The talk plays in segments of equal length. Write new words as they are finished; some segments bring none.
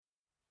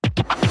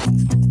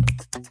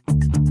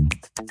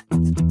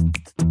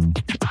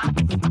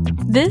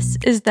This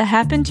is the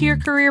Happen to Your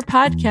Career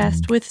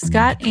podcast with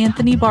Scott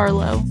Anthony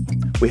Barlow.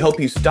 We help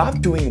you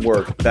stop doing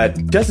work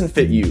that doesn't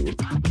fit you,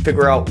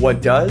 figure out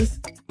what does,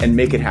 and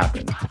make it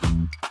happen.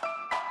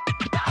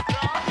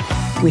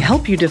 We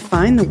help you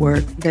define the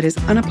work that is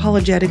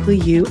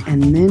unapologetically you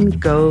and then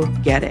go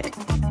get it.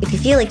 If you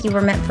feel like you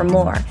were meant for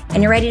more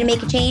and you're ready to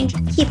make a change,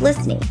 keep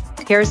listening.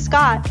 Here's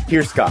Scott.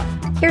 Here's Scott.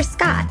 Here's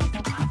Scott.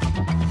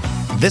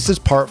 This is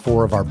part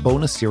 4 of our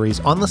bonus series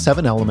on the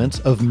 7 elements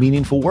of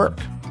meaningful work.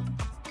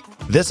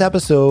 This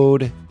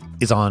episode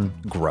is on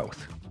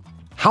growth.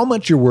 How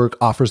much your work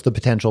offers the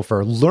potential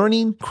for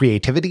learning,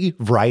 creativity,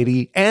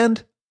 variety,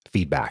 and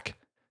feedback.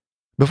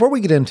 Before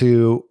we get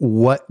into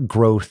what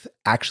growth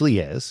actually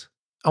is,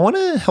 I want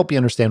to help you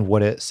understand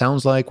what it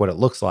sounds like, what it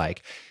looks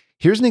like.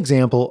 Here's an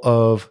example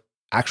of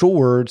actual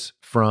words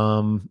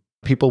from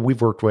people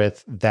we've worked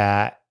with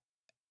that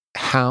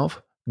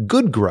have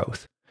good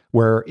growth,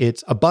 where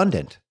it's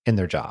abundant in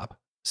their job.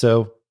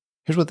 So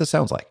here's what this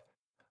sounds like.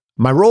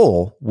 My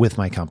role with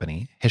my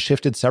company has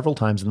shifted several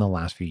times in the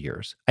last few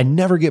years. I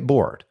never get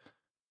bored.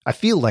 I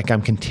feel like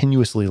I'm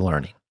continuously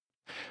learning.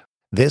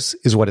 This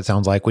is what it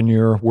sounds like when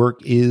your work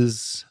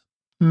is,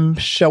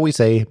 shall we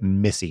say,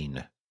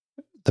 missing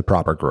the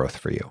proper growth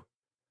for you.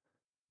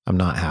 I'm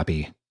not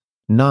happy,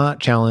 not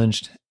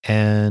challenged,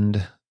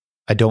 and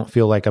I don't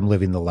feel like I'm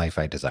living the life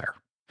I desire.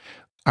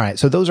 All right,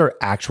 so those are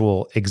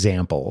actual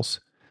examples.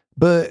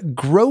 But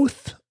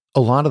growth,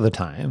 a lot of the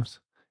times,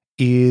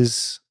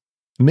 is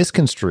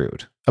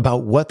misconstrued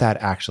about what that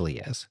actually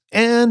is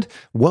and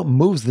what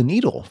moves the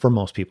needle for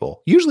most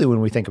people. Usually when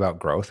we think about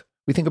growth,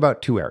 we think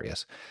about 2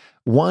 areas.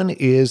 One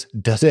is,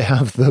 does it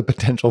have the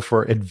potential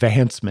for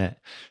advancement?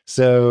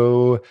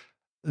 So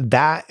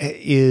that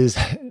is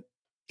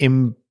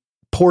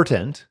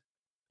important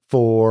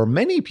for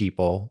many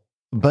people,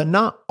 but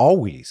not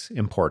always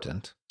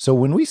important. So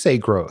when we say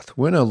growth,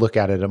 we're going to look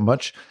at it a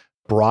much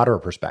broader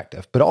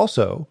perspective, but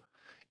also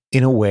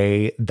in a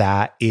way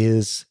that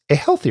is a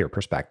healthier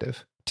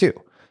perspective too.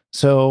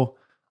 So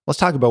let's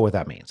talk about what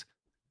that means.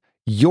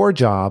 Your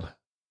job,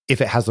 if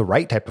it has the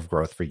right type of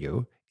growth for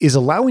you, is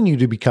allowing you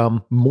to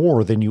become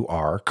more than you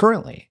are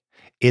currently.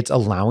 It's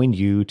allowing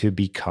you to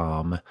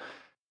become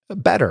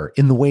better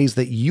in the ways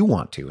that you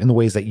want to, in the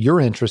ways that you're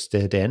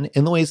interested in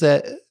the ways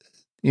that,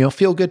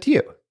 feel good to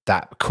you.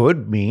 That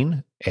could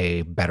mean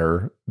a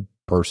better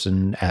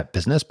person at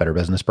business, better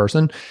business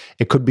person.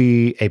 It could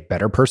be a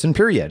better person,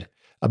 period,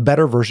 a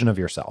better version of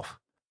yourself.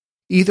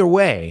 Either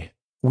way,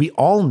 we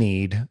all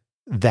need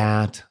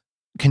that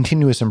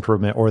continuous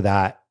improvement or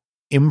that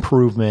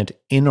improvement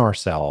in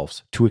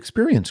ourselves to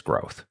experience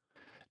growth.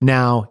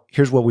 Now,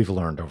 here's what we've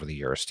learned over the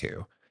years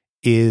too,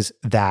 is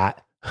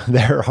that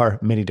there are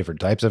many different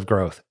types of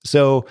growth.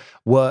 So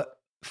what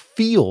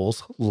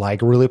feels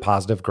like really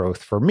positive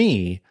growth for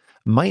me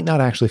might not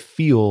actually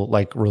feel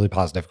like really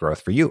positive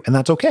growth for you. And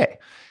that's okay.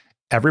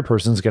 Every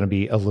person's going to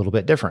be a little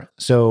bit different.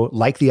 So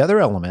like the other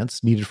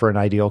elements needed for an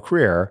ideal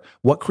career,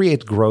 what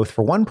creates growth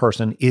for one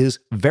person is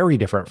very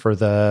different for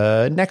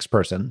the next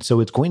person.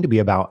 So it's going to be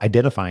about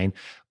identifying,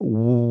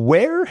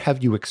 where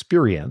have you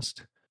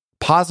experienced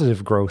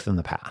positive growth in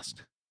the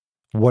past?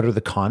 What are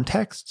the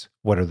contexts?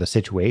 What are the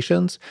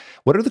situations?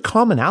 What are the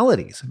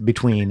commonalities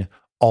between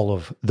all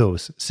of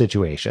those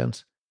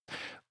situations?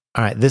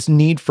 All right, this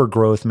need for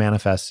growth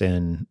manifests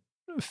in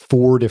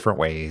 4 different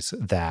ways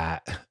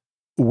that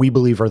we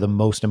believe are the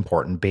most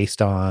important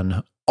based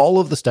on all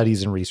of the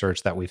studies and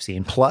research that we've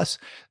seen, plus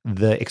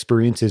the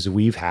experiences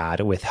we've had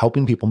with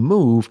helping people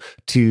move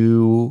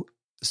to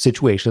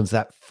situations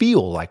that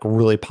feel like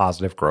really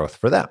positive growth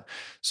for them.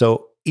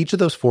 So each of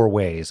those 4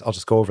 ways, I'll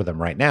just go over them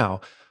right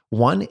now.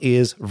 One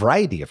is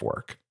variety of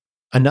work.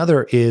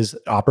 Another is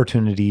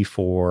opportunity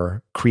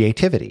for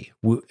creativity.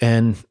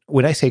 And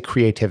when I say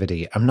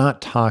creativity, I'm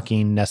not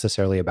talking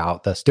necessarily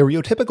about the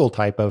stereotypical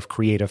type of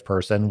creative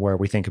person where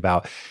we think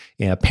about,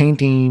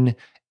 painting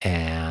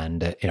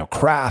and,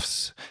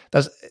 crafts.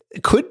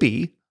 It could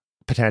be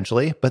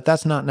potentially, but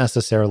that's not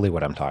necessarily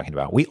what I'm talking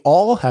about. We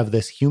all have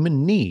this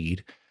human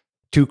need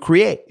to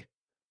create.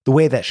 The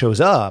way that shows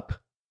up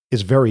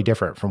is very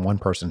different from one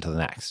person to the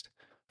next.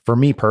 For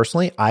me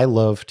personally, I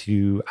love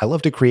to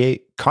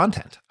create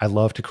content. I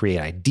love to create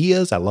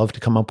ideas. I love to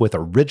come up with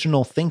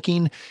original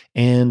thinking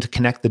and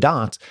connect the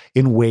dots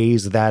in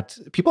ways that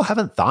people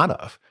haven't thought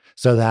of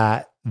so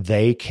that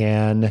they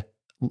can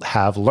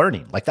have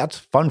learning. Like, that's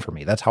fun for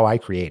me. That's how I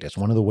create. It's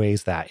one of the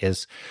ways that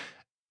is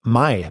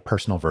my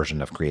personal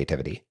version of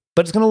creativity,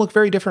 but it's going to look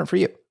very different for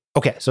you.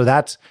 Okay, so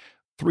that's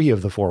 3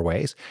 of the 4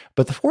 ways.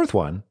 But the 4th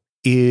one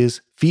is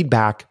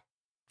feedback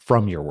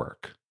from your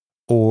work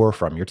or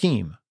from your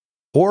team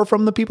or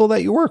from the people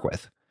that you work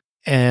with.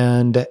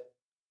 And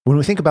when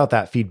we think about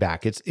that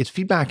feedback, it's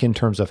feedback in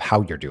terms of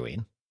how you're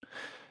doing.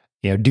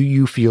 Do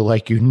you feel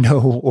like you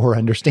know or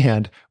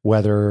understand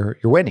whether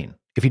you're winning?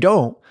 If you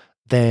don't,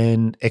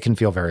 then it can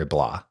feel very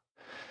blah.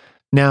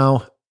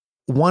 Now,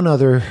 one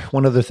other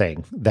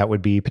thing that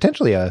would be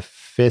potentially a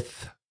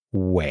 5th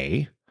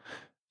way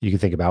you can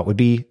think about would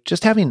be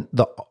just having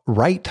the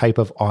right type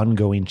of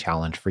ongoing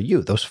challenge for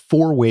you. Those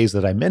 4 ways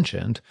that I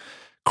mentioned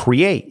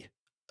create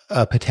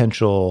a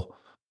potential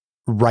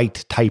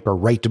right type or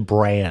right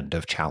brand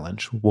of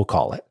challenge, we'll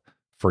call it,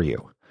 for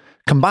you.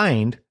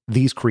 Combined,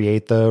 these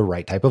create the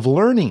right type of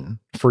learning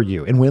for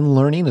you. And when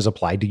learning is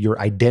applied to your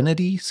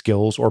identity,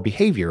 skills, or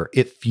behavior,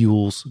 it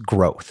fuels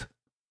growth.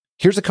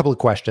 Here's a couple of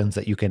questions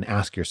that you can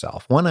ask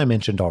yourself. One I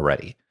mentioned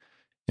already.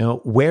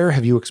 Where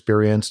have you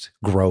experienced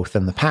growth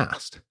in the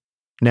past?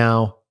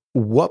 Now,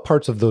 what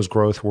parts of those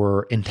growth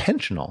were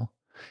intentional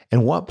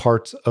and what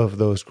parts of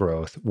those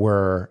growth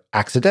were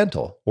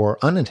accidental or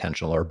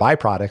unintentional or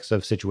byproducts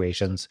of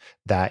situations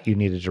that you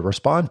needed to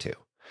respond to?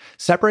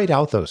 Separate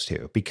out those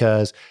two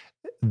because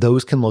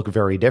those can look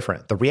very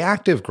different. The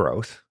reactive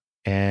growth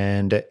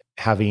and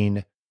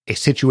having a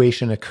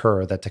situation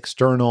occur that's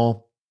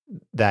external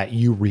that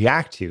you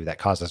react to that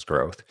causes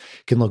growth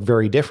can look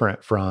very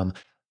different from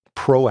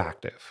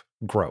proactive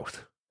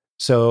growth.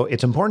 So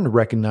it's important to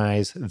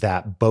recognize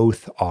that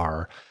both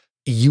are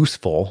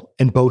useful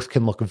and both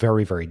can look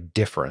very, very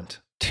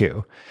different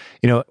too.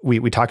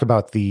 We talk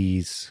about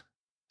these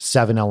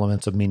 7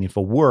 elements of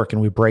meaningful work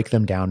and we break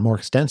them down more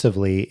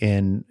extensively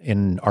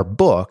in our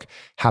book,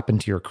 Happen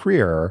to Your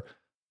Career,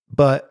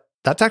 but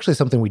that's actually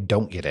something we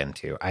don't get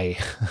into. I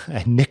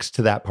nixed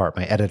that part.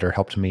 My editor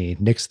helped me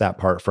nix that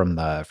part from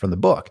the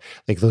book,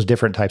 like those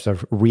different types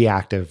of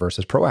reactive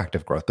versus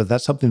proactive growth. But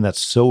that's something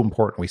that's so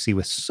important. We see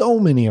with so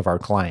many of our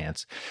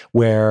clients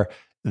where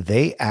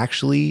they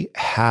actually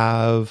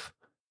have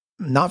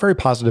not very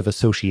positive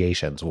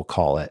associations, we'll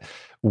call it,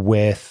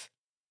 with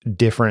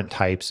different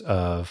types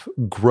of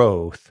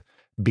growth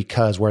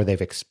because where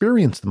they've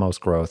experienced the most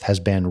growth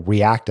has been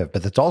reactive,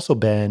 but it's also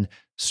been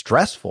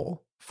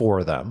stressful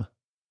for them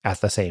at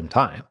the same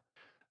time.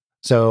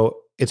 So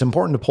it's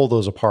important to pull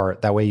those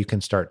apart. That way you can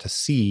start to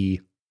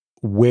see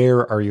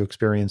where are you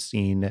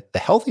experiencing the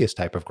healthiest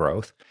type of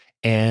growth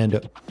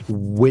and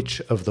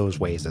which of those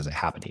ways is it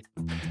happening.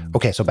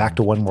 Okay, so back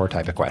to one more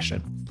type of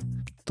question.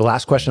 The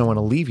last question I want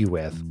to leave you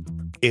with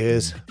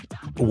is,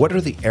 what are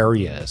the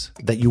areas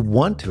that you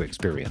want to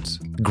experience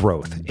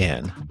growth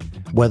in?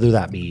 Whether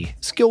that be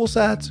skill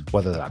sets,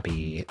 whether that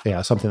be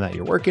something that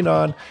you're working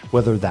on,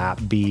 whether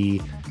that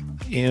be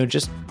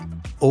just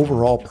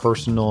overall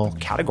personal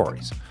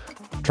categories.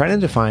 Trying to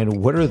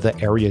define what are the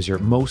areas you're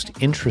most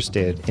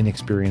interested in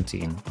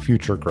experiencing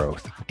future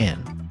growth in.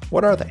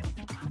 What are they?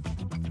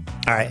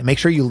 All right, make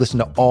sure you listen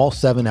to all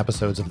 7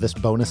 episodes of this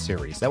bonus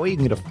series. That way you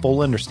can get a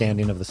full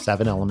understanding of the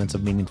 7 elements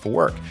of meaningful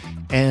work.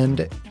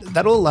 And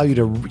that'll allow you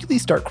to really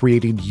start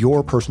creating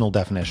your personal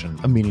definition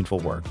of meaningful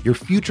work. Your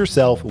future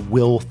self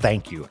will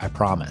thank you, I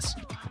promise.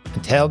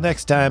 Until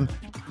next time,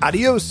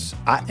 adios.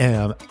 I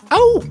am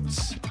out.